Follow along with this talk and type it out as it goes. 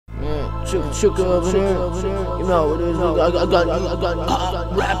Chukka over here. You know what it is. I got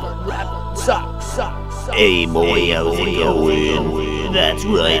rap, sachs. Hey boy, how's it going? That's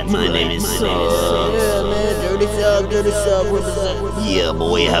right, my name is Sachs. Yeah, man, dirty sub, represent. Yeah,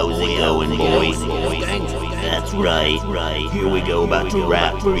 boy, how's it going, boy? That's right. Here we go, about to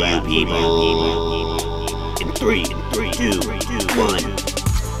rap for you people. In 3, 2, 1.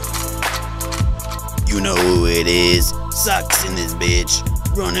 You know who it is, Sachs in this bitch.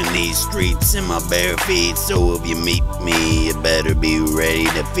 Running these streets in my bare feet. So if you meet me, you better be ready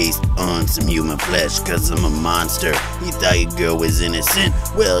to feast on some human flesh, cause I'm a monster. You thought your girl was innocent?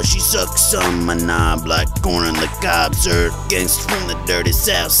 Well, she sucks some my non-black corn on the cob, sir. Gangsters from the dirty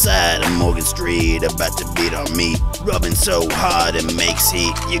south side of Morgan Street, about to beat on me. Rubbing so hard it makes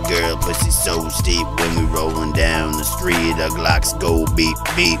heat. Your girl pussy so steep. When we rolling down the street, our Glocks go beep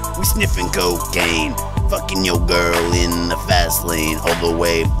beep. We sniffing cocaine, fucking your girl in the fast lane, all the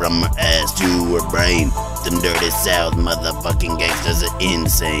way from her ass to her brain. Them dirty south motherfucking gangsters are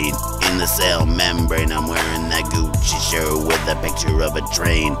insane. In the cell membrane, I'm wearing that Gucci shirt with a picture of a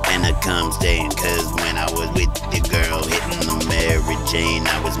train and a cum stain, cause when I was with the girl hitting the Mary Jane,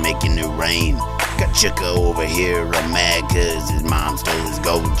 I was making it rain. Got Chukka over here, I'm mad cause his mom stole his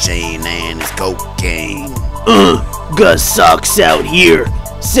gold chain and his cocaine. Got Sachs out here,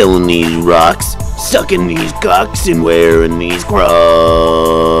 selling these rocks, sucking these cocks and wearing these crocs.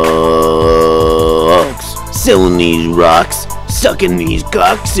 Selling these rocks, sucking these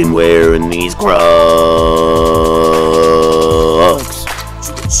cocks and wearing these crocs.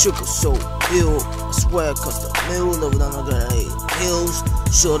 Chukka so ill, I swear, cause the middle of them I got 8 hills.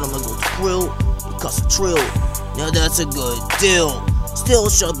 Short I'ma go to grill, it costs a trill. Now that's a good deal. Still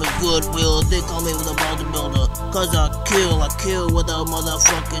sharp and goodwill, they call me with a bodybuilder, cause I kill with a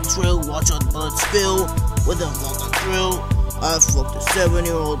motherfucking drill. Watch out the blood spill with a fucking drill. I fucked a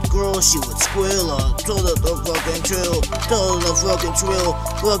 7-year-old girl, she would squeal. I told her the fucking trill,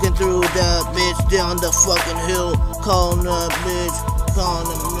 walking through that bitch down the fucking hill. Calling that bitch, calling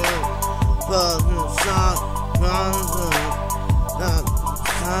the mill.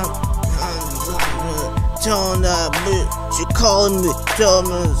 Telling that bitch, she calling me,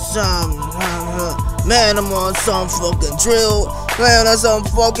 telling me something. Man, I'm on some fucking drill. Man, on some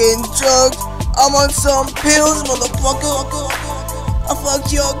fucking drugs. I'm on some pills, motherfucker. I fuck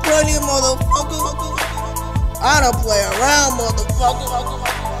your granny, motherfucker. I don't play around, motherfucker.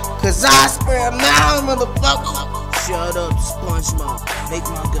 Cause I spray a mouth, motherfucker. Shut up, SpongeBob. Make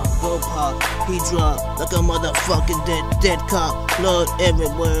my gun go pop. He drop like a motherfucking dead cop. Blood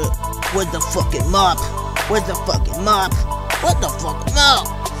everywhere. With the fucking mop. Where's the fucking mop? What the fucking mop?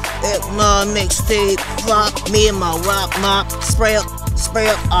 If my mixtape flop, me and my rock mop. Spray up,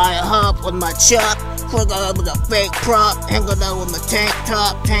 I hop with my chop. Click out with a fake prop. Hang out with my tank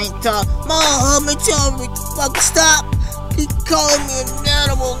top. My homie tell me to fucking stop. He called me an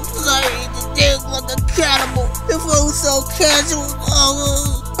animal, cause I eat the dick like a cannibal. The food's so casual,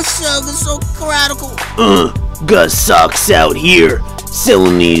 my sugar's so radical. Got Sachs out here,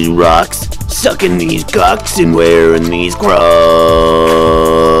 selling these rocks, sucking these cocks and wearing these crocs.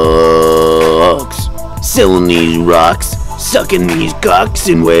 Selling these rocks, sucking these cocks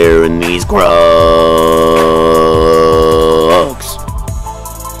and wearing these crocs.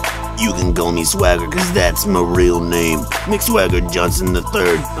 You can call me Swagger, cause that's my real name. McSwagger Johnson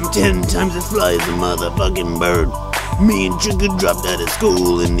III. I'm 10 times as fly as a motherfucking bird. Me and Chukka dropped out of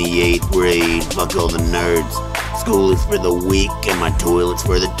school in the 8th grade. Fuck all the nerds. School is for the weak and my toilet's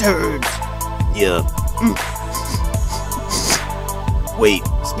for the turds. Yeah. Wait,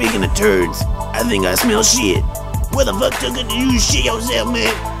 speaking of turds, I think I smell shit. Where the fuck, Chukka, did you shit yourself,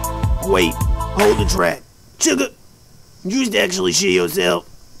 man? Wait, hold the track. Chukka, you used to actually shit yourself.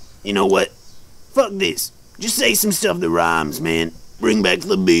 You know what? Fuck this. Just say some stuff that rhymes, man. Bring back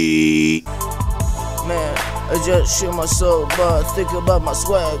the beat. Man, I just shit myself, but think about my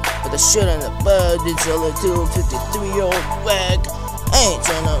swag. But the shit in the bag, it's a little 53-year-old wag. I ain't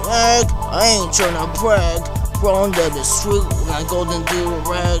tryna rag, I ain't tryna brag. From the street, when I go and do a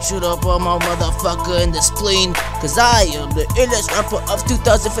rag, shoot up on my motherfucker in the spleen. Cause I am the illest rapper of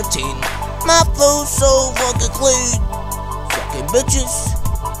 2015. My flow's so fucking clean. Fucking bitches,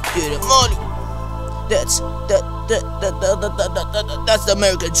 get it money. That's the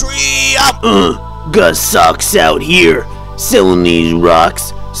American dream. Got Sachs out here, selling these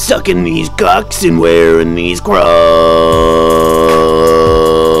rocks, sucking these cocks and wearing these crocs.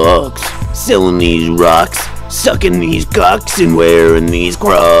 Selling these rocks, sucking these cocks and wearing these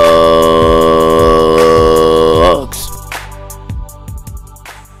crocs.